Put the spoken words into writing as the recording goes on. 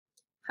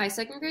Hi,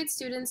 second grade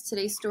students.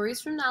 Today's story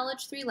is from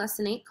Knowledge 3,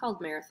 Lesson 8,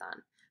 called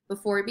Marathon.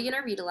 Before we begin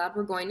our read aloud,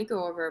 we're going to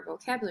go over our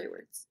vocabulary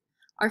words.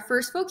 Our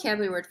first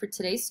vocabulary word for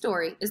today's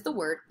story is the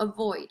word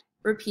avoid.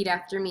 Repeat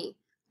after me.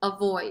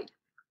 Avoid.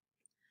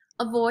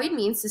 Avoid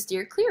means to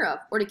steer clear of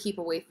or to keep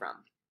away from.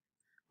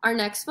 Our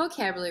next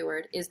vocabulary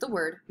word is the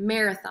word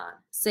marathon.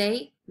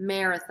 Say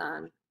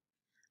marathon.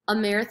 A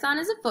marathon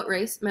is a foot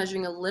race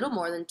measuring a little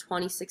more than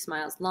 26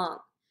 miles long.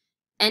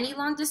 Any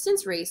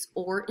long-distance race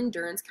or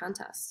endurance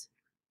contest.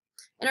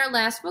 And our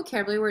last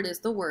vocabulary word is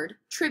the word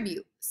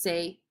tribute.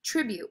 Say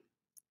tribute.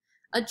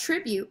 A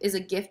tribute is a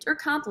gift or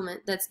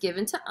compliment that's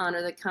given to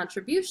honor the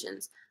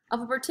contributions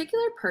of a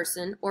particular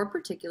person or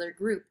particular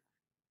group.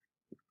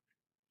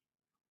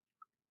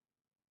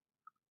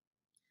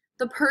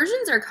 The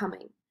Persians are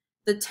coming.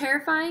 The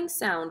terrifying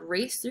sound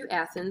raced through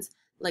Athens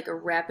like a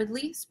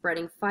rapidly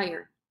spreading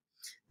fire.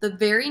 The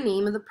very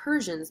name of the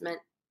Persians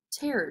meant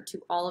terror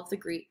to all of the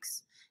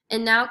Greeks.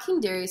 And now King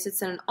Darius had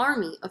sent an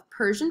army of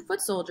Persian foot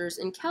soldiers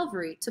and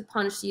cavalry to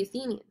punish the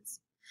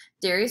Athenians.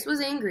 Darius was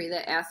angry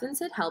that Athens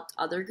had helped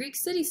other Greek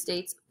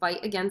city-states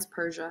fight against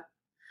Persia.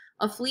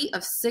 A fleet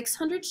of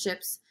 600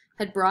 ships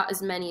had brought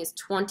as many as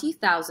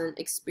 20,000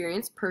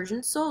 experienced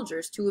Persian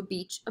soldiers to a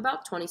beach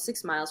about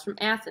 26 miles from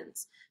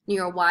Athens,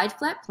 near a wide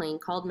flat plain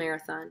called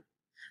Marathon.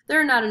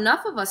 "There are not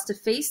enough of us to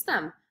face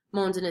them,"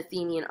 moaned an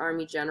Athenian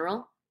army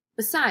general.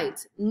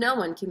 "Besides, no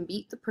one can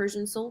beat the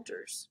Persian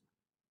soldiers."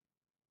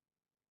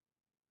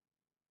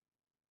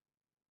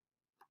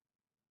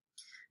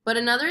 But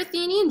another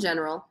Athenian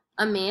general,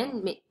 a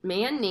man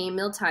named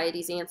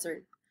Miltiades,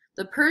 answered,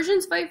 "The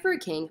Persians fight for a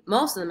king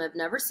most of them have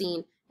never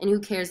seen and who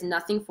cares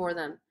nothing for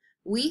them.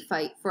 We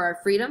fight for our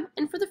freedom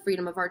and for the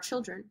freedom of our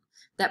children.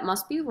 That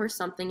must be worth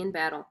something in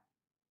battle."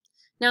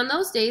 Now in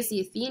those days the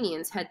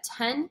Athenians had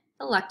 10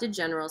 elected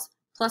generals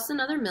plus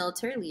another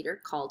military leader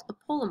called a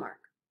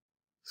polemarch.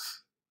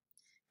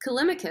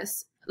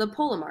 Callimachus, the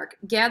polemarch,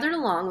 gathered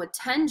along with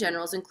 10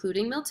 generals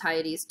including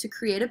Miltiades to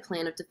create a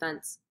plan of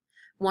defense.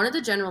 One of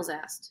the generals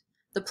asked,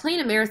 "The plain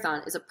of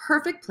Marathon is a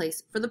perfect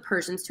place for the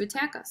Persians to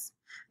attack us.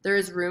 There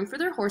is room for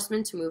their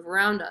horsemen to move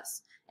around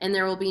us, and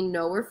there will be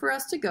nowhere for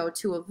us to go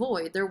to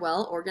avoid their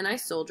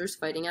well-organized soldiers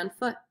fighting on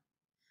foot."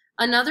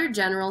 Another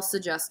general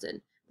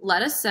suggested,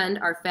 "Let us send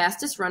our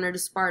fastest runner to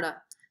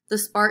Sparta. The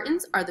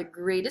Spartans are the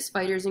greatest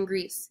fighters in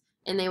Greece,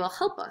 and they will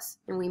help us,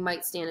 and we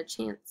might stand a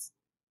chance."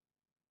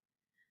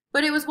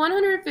 But it was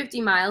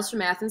 150 miles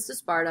from Athens to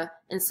Sparta,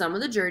 and some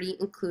of the journey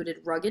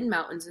included rugged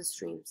mountains and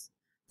streams.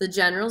 The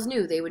generals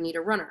knew they would need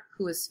a runner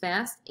who was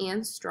fast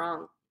and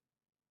strong.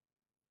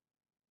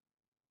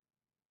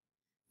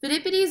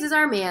 "Phidippides is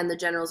our man," the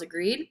generals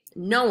agreed.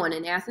 "No one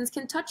in Athens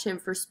can touch him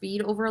for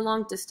speed over a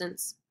long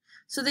distance."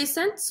 So they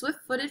sent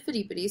swift-footed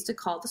Phidippides to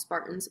call the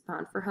Spartans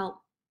upon for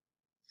help.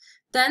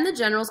 Then the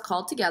generals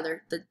called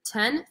together the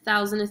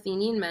 10,000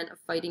 Athenian men of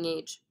fighting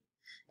age.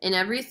 In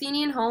every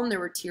Athenian home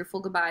there were tearful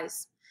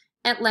goodbyes.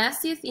 At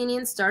last the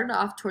Athenians started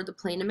off toward the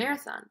plain of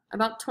Marathon,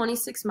 about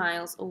 26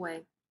 miles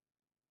away.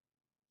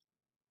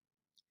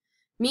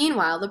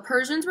 Meanwhile, the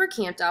Persians were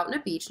camped out on a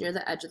beach near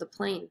the edge of the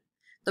plain.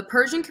 The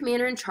Persian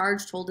commander in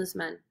charge told his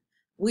men,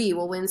 "We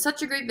will win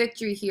such a great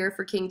victory here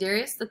for King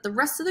Darius that the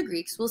rest of the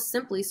Greeks will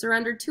simply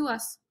surrender to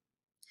us."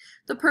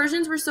 The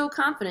Persians were so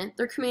confident,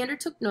 their commander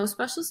took no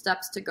special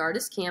steps to guard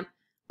his camp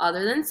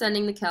other than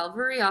sending the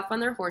cavalry off on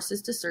their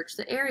horses to search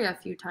the area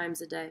a few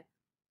times a day.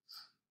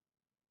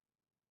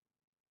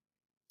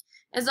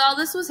 As all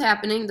this was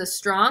happening, the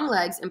strong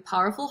legs and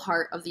powerful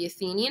heart of the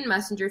Athenian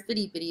messenger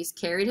Phidippides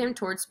carried him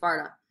toward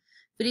Sparta.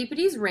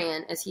 Phidippides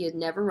ran as he had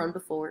never run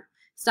before,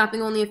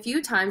 stopping only a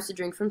few times to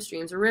drink from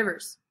streams or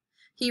rivers.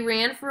 He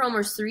ran for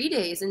almost 3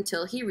 days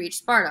until he reached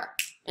Sparta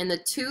and the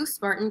 2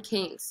 Spartan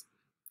kings.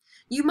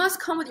 "You must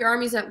come with your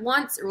armies at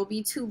once, or it will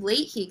be too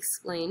late," he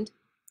exclaimed.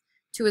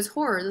 To his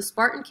horror, the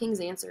Spartan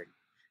kings answered,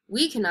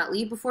 "We cannot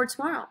leave before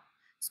tomorrow.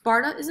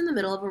 Sparta is in the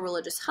middle of a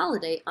religious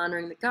holiday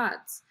honoring the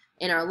gods,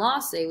 and our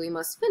laws say we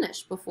must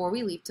finish before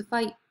we leave to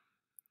fight."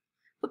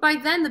 "But by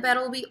then the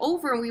battle will be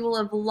over and we will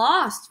have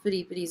lost,"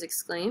 Phidippides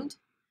exclaimed.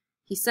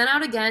 He sent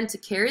out again to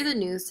carry the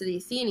news to the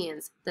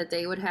Athenians that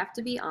they would have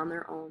to be on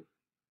their own.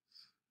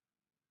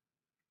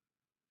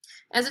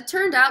 As it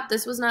turned out,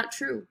 this was not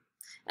true.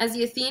 As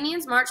the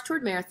Athenians marched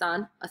toward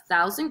Marathon,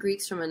 1,000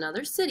 Greeks from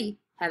another city,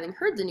 having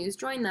heard the news,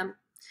 joined them.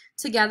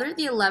 Together,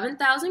 the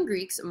 11,000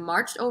 Greeks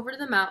marched over to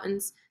the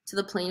mountains to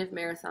the plain of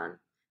Marathon.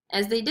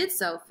 As they did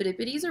so,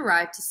 Phidippides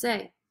arrived to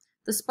say,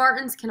 "The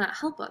Spartans cannot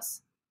help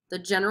us." The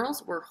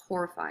generals were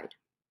horrified.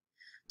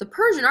 "The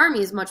Persian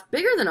army is much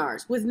bigger than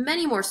ours, with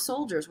many more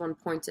soldiers," one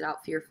pointed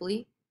out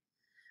fearfully.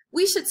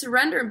 "We should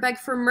surrender and beg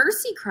for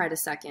mercy," cried a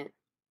second.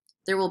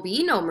 "There will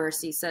be no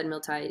mercy," said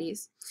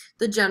Miltiades,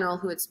 the general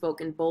who had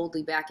spoken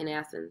boldly back in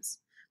Athens.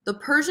 "The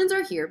Persians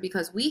are here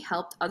because we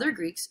helped other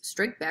Greeks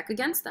strike back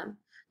against them.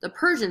 The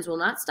Persians will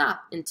not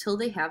stop until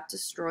they have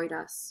destroyed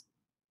us."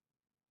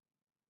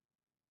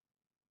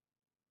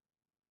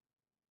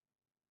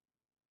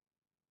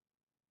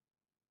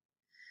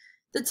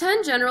 The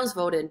 10 generals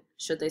voted.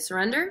 Should they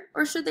surrender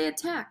or should they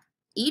attack?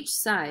 Each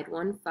side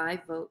won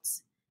 5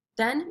 votes.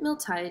 Then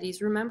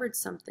Miltiades remembered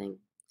something.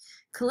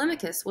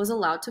 Callimachus was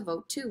allowed to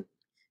vote too.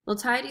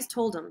 Miltiades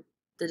told him,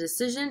 "The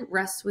decision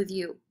rests with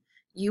you.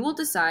 You will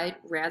decide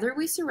whether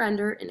we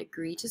surrender and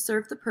agree to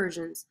serve the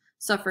Persians,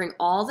 suffering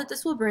all that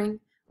this will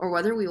bring, or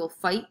whether we will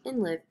fight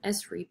and live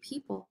as free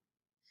people."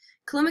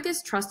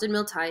 Callimachus trusted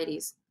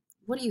Miltiades.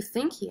 "What do you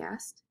think?" he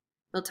asked.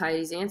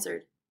 Miltiades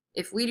answered,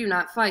 "If we do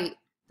not fight,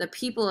 the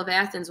people of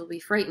Athens will be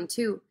frightened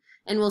too,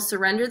 and will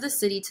surrender the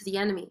city to the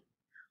enemy.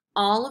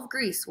 All of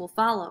Greece will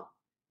follow.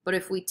 But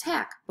if we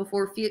attack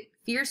before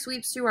fear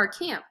sweeps through our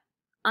camp,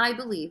 I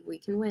believe we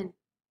can win."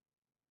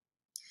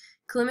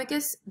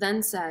 Callimachus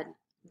then said,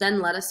 "Then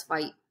let us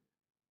fight."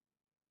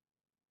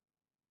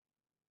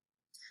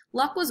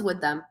 Luck was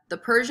with them. The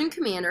Persian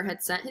commander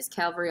had sent his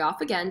cavalry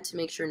off again to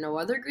make sure no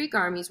other Greek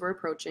armies were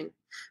approaching.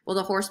 While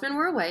the horsemen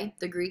were away,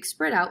 the Greeks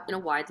spread out in a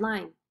wide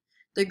line.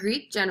 The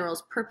Greek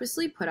generals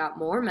purposely put out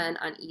more men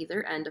on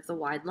either end of the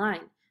wide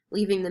line,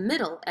 leaving the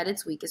middle at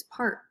its weakest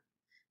part.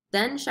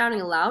 Then,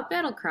 shouting a loud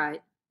battle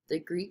cry, the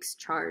Greeks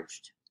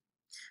charged.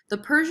 The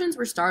Persians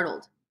were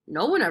startled.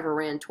 No one ever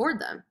ran toward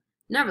them.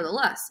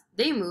 Nevertheless,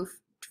 they moved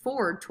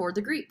forward toward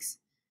the Greeks.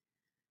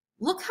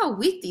 "Look how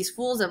weak these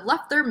fools have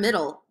left their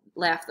middle,"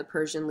 laughed the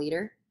Persian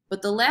leader.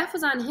 But the laugh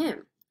was on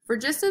him, for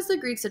just as the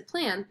Greeks had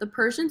planned, the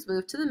Persians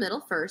moved to the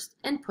middle first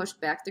and pushed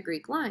back the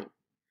Greek line.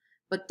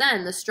 But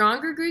then the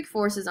stronger Greek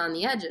forces on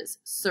the edges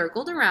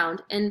circled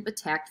around and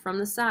attacked from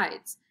the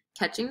sides,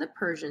 catching the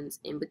Persians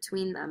in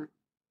between them.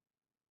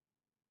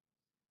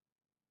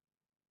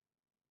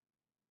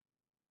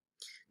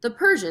 The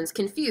Persians,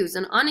 confused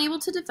and unable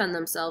to defend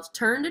themselves,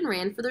 turned and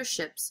ran for their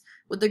ships,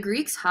 with the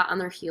Greeks hot on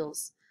their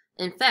heels.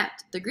 In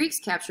fact, the Greeks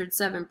captured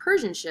 7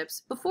 Persian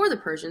ships before the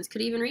Persians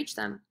could even reach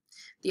them.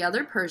 The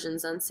other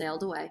Persians then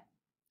sailed away.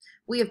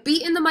 "We have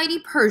beaten the mighty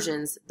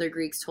Persians," the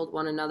Greeks told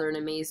one another in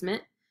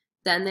amazement.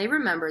 Then they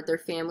remembered their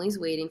families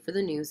waiting for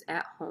the news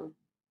at home.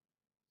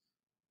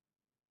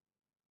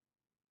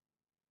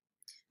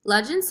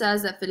 Legend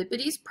says that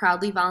Phidippides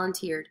proudly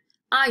volunteered.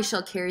 "I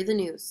shall carry the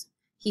news."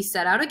 He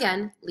set out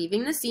again,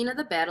 leaving the scene of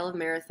the Battle of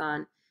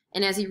Marathon,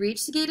 and as he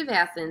reached the gate of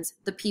Athens,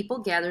 the people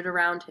gathered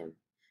around him.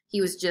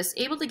 He was just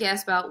able to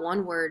gasp out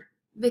one word,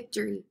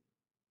 "Victory."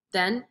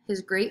 Then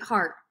his great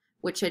heart,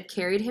 which had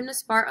carried him to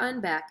Sparta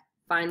and back,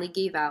 finally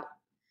gave out.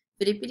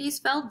 Phidippides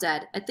fell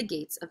dead at the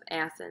gates of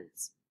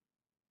Athens.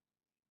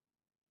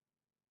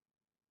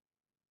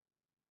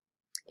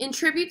 In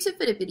tribute to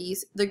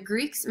Phidippides, the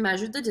Greeks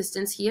measured the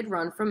distance he had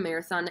run from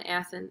Marathon to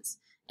Athens,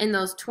 and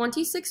those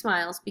 26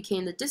 miles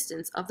became the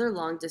distance of their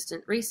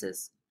long-distance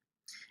races.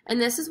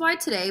 And this is why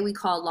today we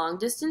call a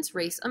long-distance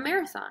race a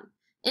marathon,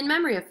 in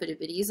memory of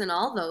Phidippides and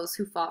all those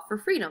who fought for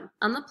freedom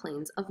on the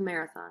plains of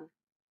Marathon.